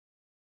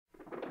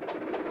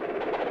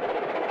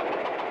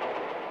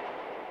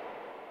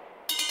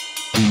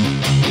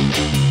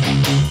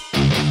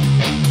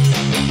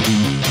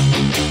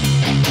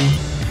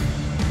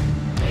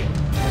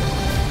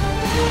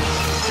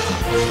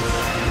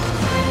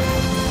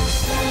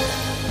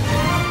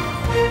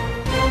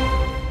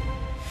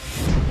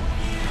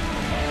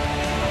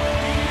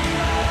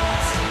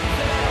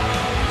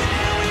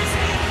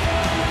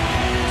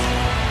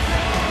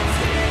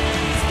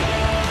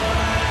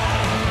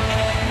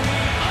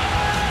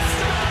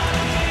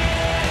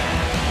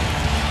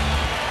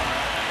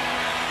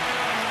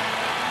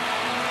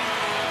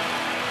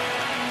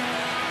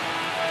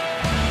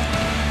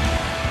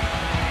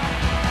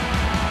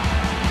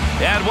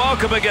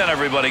Welcome again,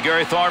 everybody.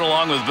 Gary Thorne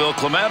along with Bill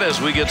Clement as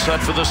we get set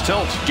for this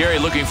tilt. Gary,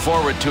 looking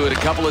forward to it. A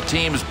couple of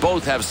teams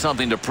both have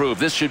something to prove.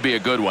 This should be a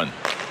good one.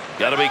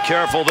 Got to be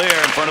careful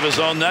there in front of his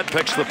own net.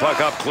 Picks the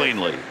puck up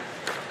cleanly.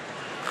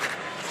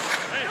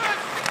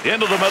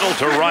 Into the middle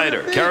to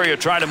Ryder. Carrier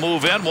trying to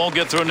move in. Won't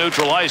get through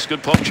neutral ice.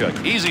 Good poke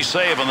check. Easy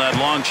save on that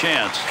long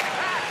chance.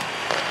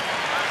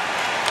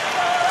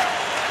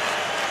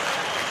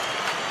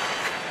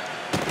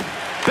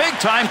 Big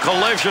time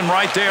collision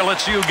right there.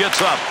 Let's see who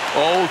gets up.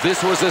 Oh,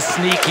 this was a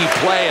sneaky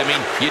play. I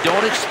mean, you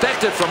don't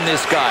expect it from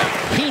this guy.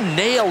 He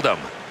nailed him.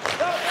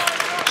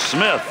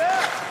 Smith.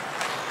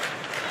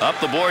 Up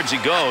the boards he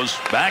goes.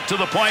 Back to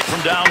the point from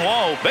down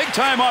low. Big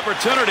time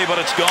opportunity, but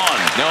it's gone.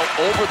 No,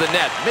 over the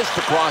net. Missed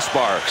the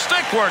crossbar.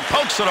 Stick work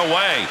pokes it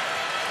away.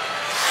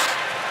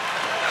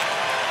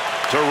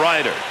 To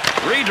Ryder.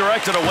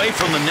 Redirected away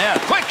from the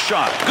net. Quick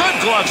shot. Good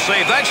glove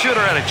save. That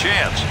shooter had a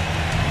chance.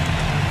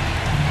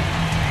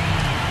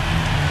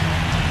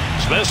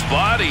 Smith's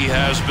body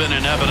has been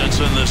in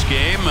evidence in this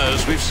game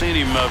as we've seen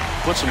him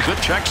put some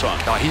good checks on.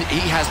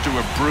 He has to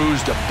have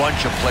bruised a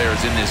bunch of players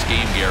in this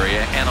game, Gary,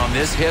 and on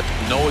this hit,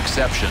 no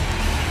exception.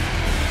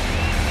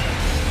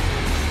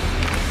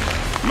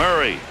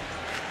 Murray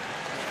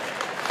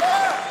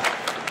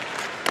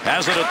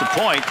has it at the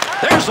point.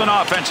 There's an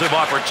offensive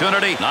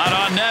opportunity. Not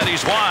on net.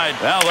 He's wide.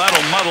 Well,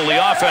 that'll muddle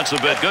the offense a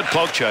bit. Good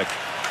poke check.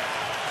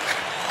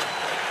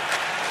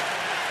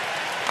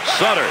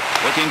 Sutter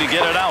looking to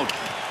get it out.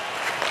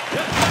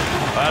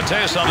 I'll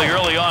tell you something,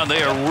 early on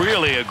they are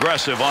really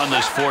aggressive on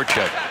this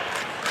forecheck.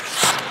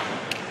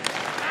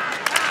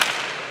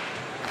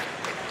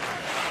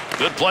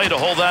 Good play to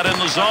hold that in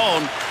the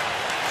zone.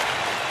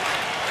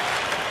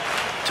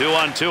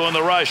 2-on-2 in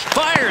the rush.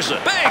 Fires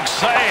it. Big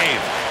save.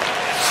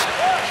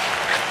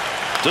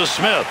 To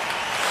Smith.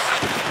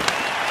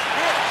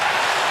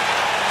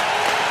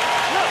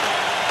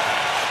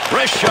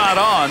 Wrist shot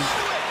on.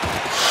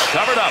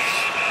 Covered up.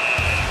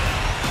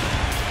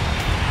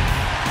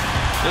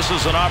 This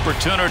is an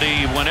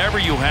opportunity whenever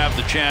you have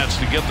the chance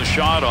to get the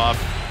shot off.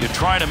 You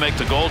try to make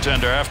the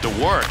goaltender have to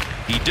work.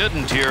 He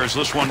didn't here as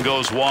this one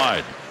goes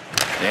wide.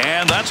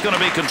 And that's going to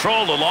be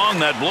controlled along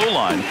that blue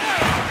line.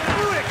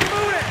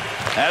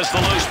 Has the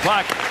loose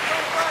puck.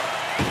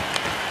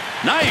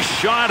 Nice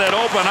shot at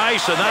open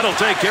ice, and that'll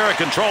take care of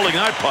controlling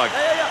that puck.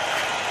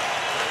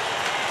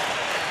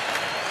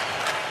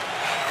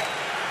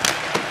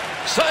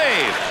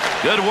 Save.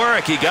 Good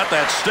work. He got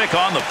that stick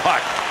on the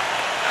puck.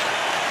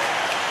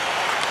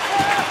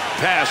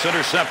 Pass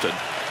intercepted.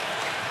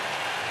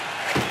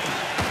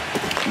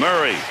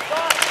 Murray.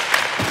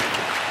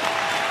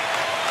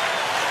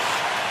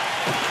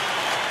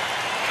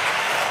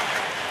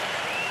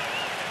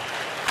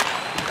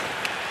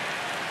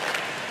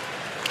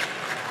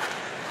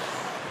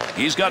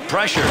 He's got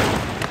pressure.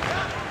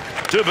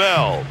 To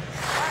Bell.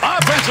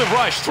 Offensive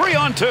rush.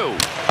 3-on-2.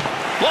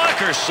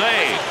 Blocker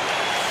save.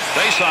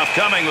 Face-off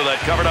coming with that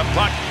covered up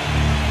puck.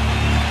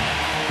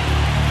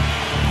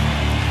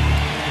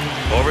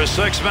 Over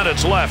 6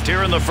 minutes left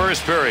here in the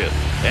first period.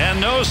 And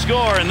no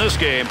score in this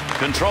game.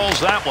 Controls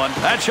that one.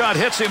 That shot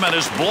hits him and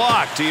is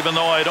blocked, even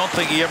though I don't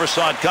think he ever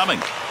saw it coming.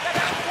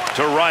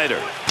 To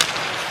Ryder.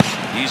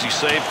 Easy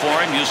save for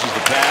him. Uses the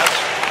pass.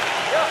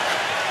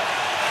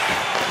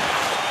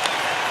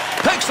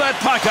 Picks that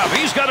puck up.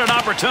 He's got an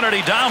opportunity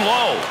down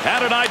low.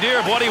 Had an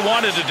idea of what he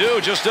wanted to do,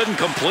 just didn't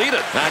complete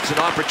it. That's an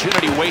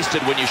opportunity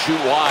wasted when you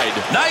shoot wide.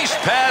 Nice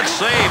pad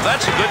save.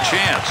 That's a good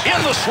chance. In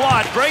the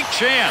slot. Great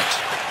chance.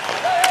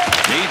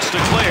 Needs to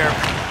clear.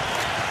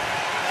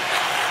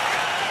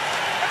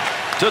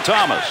 To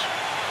Thomas.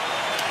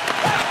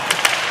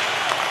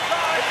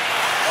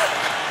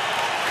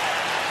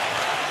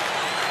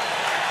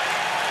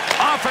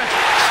 Offense.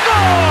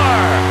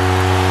 Score!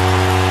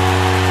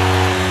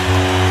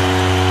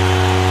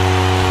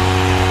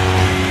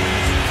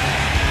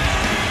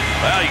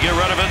 Well, you get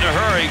rid of it in a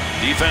hurry.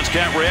 Defense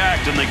can't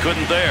react, and they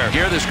couldn't there.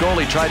 Here, this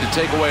goalie tried to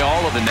take away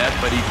all of the net,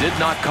 but he did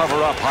not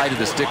cover up high to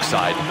the stick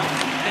side.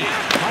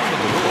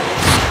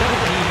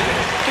 17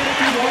 minutes,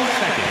 51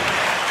 seconds.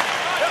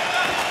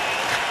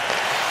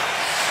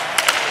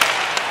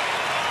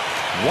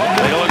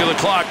 Take a look at the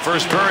clock.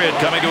 First period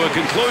coming to a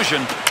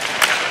conclusion.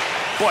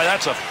 Boy,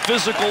 that's a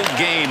physical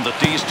game that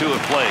these two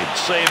have played.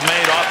 Save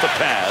made off the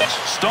pads.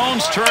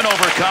 Stone's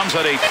turnover comes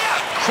at a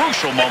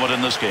crucial moment in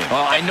this game.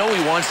 Well, I know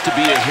he wants to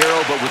be a hero,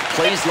 but with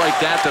plays like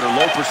that are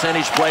low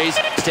percentage plays,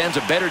 stands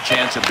a better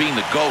chance of being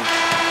the GOAT.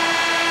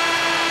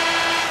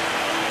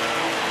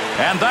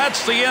 And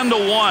that's the end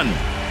of one.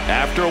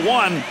 After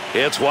one,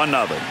 it's 1-0.